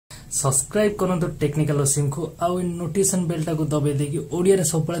Subscribe करंतु technical असीम को आउ नोटिफिकेशन बेल टाको दबाई देकी ओडिया रे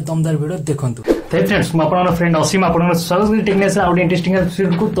सब दमदार वीडियो देखंतु। हे फ्रेंड्स मु आपन फ्रेंड असीम आपन स्वागत करते टेक्निकल आउ इंटरेस्टिंग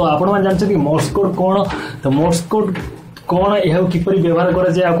एपिसोड को। तो आपन मान जानछथि मोर्स कोड कोन, तो मोर्स कोड कोन एहा किपरि व्यवहार करा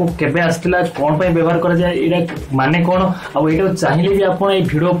जाय, आपको केबे आस्तिला, कोन पय व्यवहार करा जाय, एटा माने कोन, आ एटा चाहिए भी आपन ए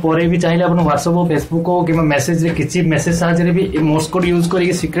वीडियो परे भी चाहिए आपन WhatsApp और Facebook को किबा मेसेज रे किछि मेसेज साहाय्य रे भी मोर्स कोड यूज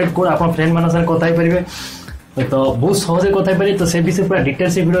करी सीक्रेट कोड आपन फ्रेंड मानन संग कथाई परिबे। तो बहुत सहज कथा पारे। तो से विषय पूरा डिटेल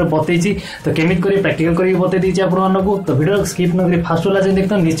से वीडियो बतई, तो केमित करी प्रैक्टिकल करी बतई दीची आपन मानकू। तो वीडियो स्किप न करी फास्ट वाला जे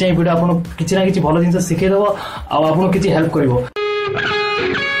देखत निश्चय वीडियो आपन किछि ना किछि भलो जिंस सिखै देबो आ आपन किछि हेल्प करिवो।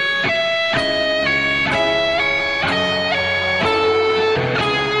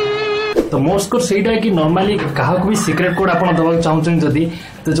 तो मोर्स कोड सेटा कि नॉर्मली कहा को भी सीक्रेट कोड आपन दबा चाहउछन जदी,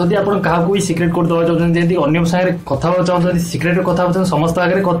 तो जदि आपन कहा को भी सीक्रेट कोड दबा चाहउछन जेंति अन्य संगे कथा हो चाहउछन सीक्रेट कथा होछन समस्त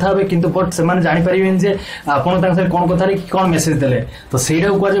आगे कथा होबे, किंतु बट से माने जानि परिबेन जे आपन तांग से कोन कथा रे कोन मेसेज देले। तो सेटा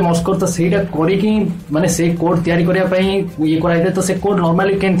ऊपर जे मोर्स कोड तो सेटा करी कि माने से कोड तयारी करिया पई ये कराइ दे। तो से कोड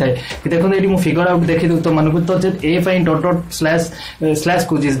नॉर्मली केन थाए कि देखो एडी मु फिगर आउट देखि दउ तो मानकू। तो जे a fine dot dot slash slash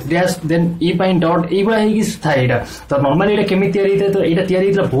को जे डैश देन ई फाइन डॉट ई बा ही थाए एटा। तो नॉर्मली एटा केमि तयारी दे, तो एटा तयारी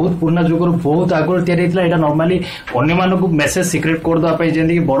इतला बहुत पुराना जुग बहुत आगुर तयारी इतला। एटा नॉर्मली अन्य मानकू मेसेज सीक्रेट कोड दवा पई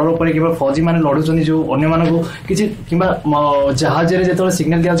जेंति बॉर्डर ऊपर किबा फौजी माने लडुचनी जो अन्य मानकू किछि किबा जहाज रे जेतले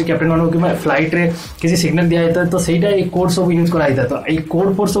सिग्नल दिया कैप्टन मानकू किबा फ्लाइट रे किछि सिग्नल दिया हेता, तो सेटा ए कोड सब यूज करा हेता। तो ए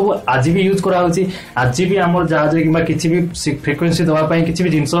कोड पर सब आज भी यूज करा होची। आज भी हमर जहाज रे किबा किछि भी फ्रीक्वेंसी दवा पई किछि भी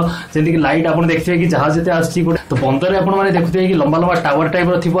जिंस जेंति कि लाइट आपन देखथिबे कि जहाज जेते आछि तो बंदर रे आपन माने देखथिबे कि लंबा लंबा टावर टाइप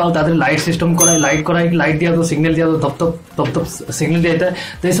रो थिबो आ तादरे लाइट सिस्टम करा लाइट कि लाइट दिया तो सिग्नल दिया तो तप सिग्नल देता है।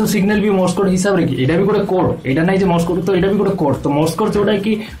 तो ये सब सिग्नल भी मोर्स कोड हिसाब रे कि एटा भी गोटे कोड, एटा नै जे मोर्स कोड, तो एटा भी गोटे कोड। तो मोर्स कोड जोटा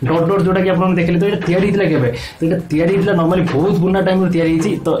कि डॉट डॉट जोटा कि आपन देखले तो एटा तयारी हितला केबे, तो एटा तयारी हितला नॉर्मली बहुत पुराना टाइम रे तयारी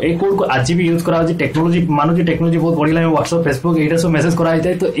हिची। तो ए कोड को आज भी यूज करा होची। टेक्नोलॉजी मानो जे टेक्नोलॉजी बहुत बढ़िला WhatsApp Facebook एटा सब मेसेज करा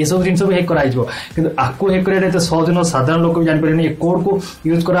हितै, तो ए सब जिंस भी हैक करा हिजो, किंतु आकु हैक करे तो सहज न साधारण लोक भी जानि परनी। ए कोड को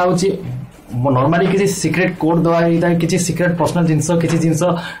यूज करा होची नॉर्मली किसी सीक्रेट कोड दवा हिता है, किसी सीक्रेट पर्सनल जिंस किसी जिंस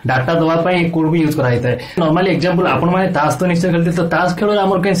डाटा दवा पई कोड भी यूज करा हिता है। नॉर्मली एग्जांपल आपन माने ताश तो निश्चय खेलते, तो ताश खेल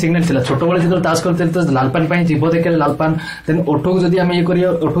हमर के सिग्नल थिला छोट बळे जतो ताश खेलते तो लालपान पई जीव देखे लालपान देन ओठो जदी हम ये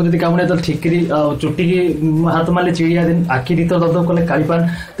करियो ओठो जदी कामने तो ठीकरी चुट्टी की हाथ माले चिड़िया देन आखि दी तो दब कले कालीपान,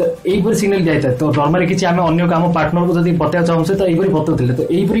 तो एई पर सिग्नल जायता। तो नॉर्मली किछि हम अन्य काम पार्टनर को जदी बता चाहू से तो एई पर बतौथिले, तो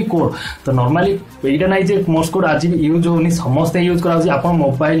एई पर कोड। तो नॉर्मली एटा नै जे मोर्स कोड आज भी यूज होनी, समस्त यूज करा होची। आपन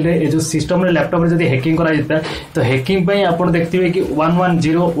मोबाइल रे ए जो सिस्टम लैपटॉप रे जदी हैकिंग करा जाता है, तो हैकिंग पे आपण देखथिबे कि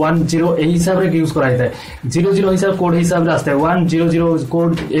 11010 ए हिसाब रे यूज करा जाता है, 00 हिसाब कोड हिसाब रे आस्ते 100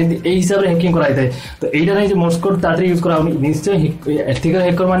 कोड ए हिसाब रे हैकिंग करा जाता है। तो एटा नै जे मोर्स कोड तात्री यूज करा होनी, निश्चय एथिकल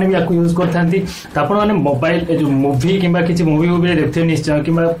हैकर माने भी याकू यूज करथांती। त आपण माने मोबाइल जो मूवी किबा किछि मूवी रे देखथिबे निश्चय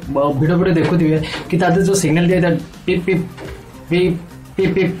किबा वीडियो देखुथिबे कि ताते जो सिग्नल दिया पिप पिप पिप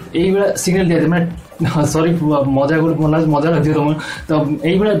पिप पिप एई वाला सिग्नल दिया माने सॉरी मजा मजा लगे तुम। तो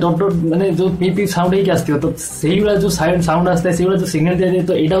यही डॉट डॉट माने जो पी पी साउंड ही आसती, तो सही वाला जो साउंड आसता है, जो सिग्नल दिया जाए,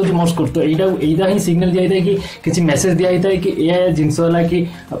 तो एटा हूँ मोर्स कोड। तो एटा ही सिग्नल दिया जाए कि किसी मेसेज दिया जाए कि ये जिनस है कि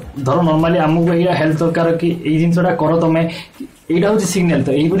धर नॉर्मली आमको ये हेल्प दरकार कि ये जिनसा कर तुम एटा हूँ सिग्नल।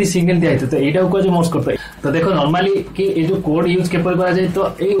 तो यही सिग्नल दिया जाए, तो एटा को मोर्स कोड। तो देखो नॉर्मली कि ये जो कोड यूज केपर करा जाए, तो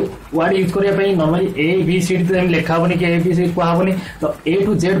ये वर्ड यूज करने नॉर्मली ABCD तो लिखा हेनी कि ABCD कहबनी। तो A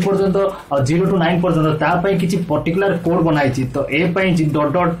to Z पर्यंत 0 to 9 पर्यंत तापाई किछि पर्टिकुलर कोड बनाइछि। तो A पई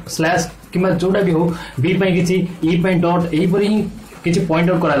डॉट डॉट स्लैश किमा जोटा भी हो, B पई किछि E पई डॉट एही पर ही किछि पॉइंट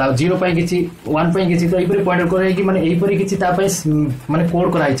आउट कराला, 0 पई किछि 1 पई किछि, तो एही पर पॉइंट आउट कराय कि माने एही पर किछि तापाई माने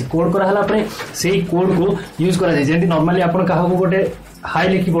कोड कराइछि। कोड करा हला परे सेही कोड को यूज करा जाय। जेंति नॉर्मली आपण काहाको गोटे हाई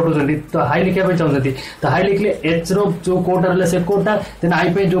लिखी पठाउछन्ती, तो हाई लिखिया चाहते, तो हाई लिखले एच रो जो कोड रहला से कोडटा, देन आई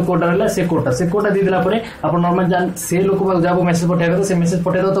पे जो कोड रहला से कोडटा दे दिला परे आपण नॉर्मल जान से लोक जाबो मेसेज पठाइबो, तो से मेसेज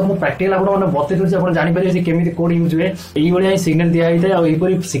पठाइ दो। तो मु प्रैक्टिकल आपण माने बतै दउछि, आपण जानि परिबे जे केमिति कोड यूज हुए। एही बळिया सिग्नल दिया हितै आ एही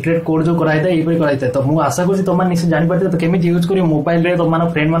परि सीक्रेट कोड जो कराइ दे एही परि कराइ दे। तो मु आशा करछि तमान निश्चय जानि परते तो केमिति यूज करियो मोबाइल रे तमान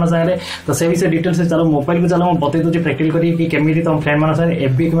फ्रेंड माने संगे। तो से विषय डिटेल से चलो मोबाइल को चलो बतै दउछि प्रैक्टिकल करी कि केमिति तम फ्रेंड माने संगे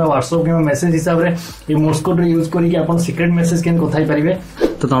FB किबा WhatsApp किबा मेसेज हिसाब रे ए मोर्स कोड यूज करी कि आपण सीक्रेट मेसेज केन कथाइ परिबे।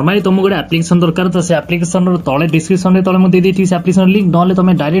 तो नॉर्मली तुमको गोटे एप्लिकेशन दरकार, तो से एप्लिकेशन तले डिस्क्रिप्शन रे तले मु दे देथि से एप्लिकेशन लिंक, नले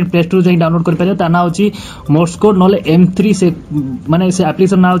तुम डायरेक्ट प्ले स्टोर जाई डाउनलोड कर परियो। ता ना होची मोर्स कोड नले M3 से माने से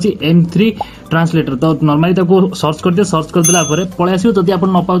एप्लिकेशन ना होची M³ ट्रांसलेटर। तो नॉर्मली ताको सर्च कर दियो, सर्च कर देला परे पळे आसीयो। जदी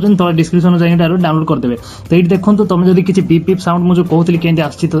आपण न पाउछन तले डिस्क्रिप्शन जाई डायरेक्ट डाउनलोड कर देबे। तो एठी देखंतु तुम जदी किछि बीप बीप साउंड मु जो कहउतली केंति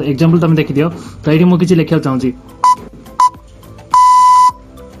आछि, तो एग्जांपल तुम देखि दियो। तो एठी मु किछि लेखिया चाहूची,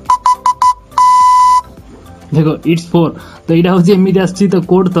 देखो इट्स 4। तो यहाँ हूँ एमती आसी तो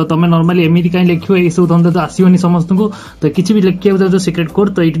कोड। तो तुम नॉर्मली एमती कहीं लिखो ये सब तुम तो आसोनी समस्त को। तो किसी भी लिखा जो सीक्रेट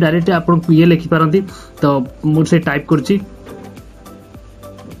कोड, तो ये डायरेक्ट आप ये लिखिपारती। तो मुझे टाइप कर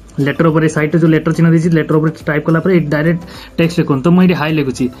लेटर ऊपर साइड जो लेटर चिन्ह देछि लेटर ऊपर टाइप कला पर डायरेक्ट टेक्स्ट लिखुन। तो मुझे हाई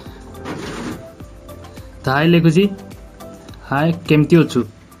लिखुची, तो हाई लिखुची हाय केमती अच्छु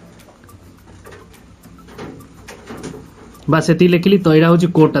बस से लिखिली। तो यहाँ हूँ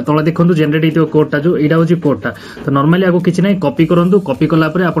कोडटा तला देखो जेनेट हो कोडटा जो यहाँ हूँ कोडटा। तो नॉर्मली आपको किसी ना कॉपी करूँ, कॉपी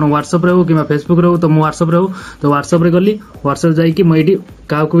कलापर आप व्हाट्सएप हो कि फेसबुक रो। तो मुझे व्हाट्सएप हो तो व्हाट्सएप गली व्हाट्सएप जाकि मुझे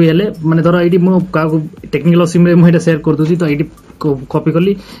क्या भी हेले माने धर ये मुझे टेक्निकल असीम मुझे सेयार कर दूसरी। तो ये कॉपी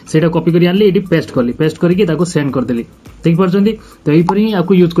कली से कॉपी कर आनी ये पेस्ट कली, पेस्ट करके सेंड करदेली। देख पार्टी। तो यहीपर ही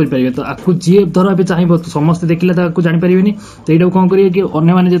आपको यूज करेंगे। तो आपको जी धर ए चाहिए समस्त देखिले तो आपको जानीपारे। तो यहाँ कौन करेंगे कि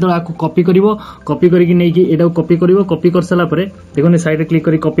अन्य जो आपको कॉपी कर कॉपी करके कॉपी कर कॉपी कर सारा देखो साइड क्लिक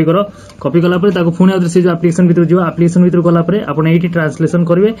कर कॉपी कर। कॉपी कलापर पुणी आउे से जो एप्लिकेशन भर जो एप्लिकेशन भर गलापर आप ये ट्रांसलेसन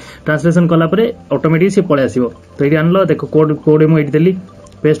करेंगे। ट्रांसलेसन कलापर ऑटोमेटिक सी पलि आसो। तो ये आनल देखो कोड कोड मुझे देली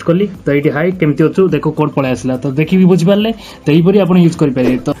पेस्ट कली। तो ये हाई केमती अच्छु देखो कोड पलि आसला। तो देखिए बुझिपारे। तो यहीपर आप यूज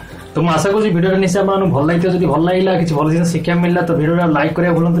करेंगे। तो मुझे आशा करूँ वीडियो निश्चय आपको भल लगी। जब भल लगे किसी भल जिन शिक्षा मिलला तो वीडियो लाइक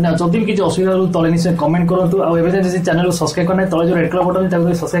करा भूलु ना। जब भी किसी असुविधा तले निश्चय कमेंट करूँ। आगे चैनल को सब्सक्राइब करना तले जो रेड कलर बटन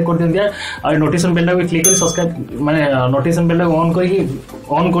है सब्सक्राइब कर दिया और नोटिफिकेशन बेल को क्लिक कर सब्सक्राइब माने नोटिफिकेशन बेल को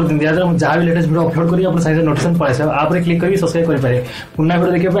ऑन कर जहाँ भी लेटेस्ट वीडियो अपलोड करी अपने साइड नोटिफिकेशन पड़े आप क्लिक कर सब्सक्राइब करेंगे। पुनः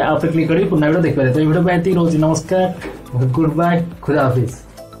वीडियो देखिए आप क्लिक कर पुनः वीडियो देखिए। तो वीडियो रोज नमस्कार, गुड बाय, खुदा हाफिज।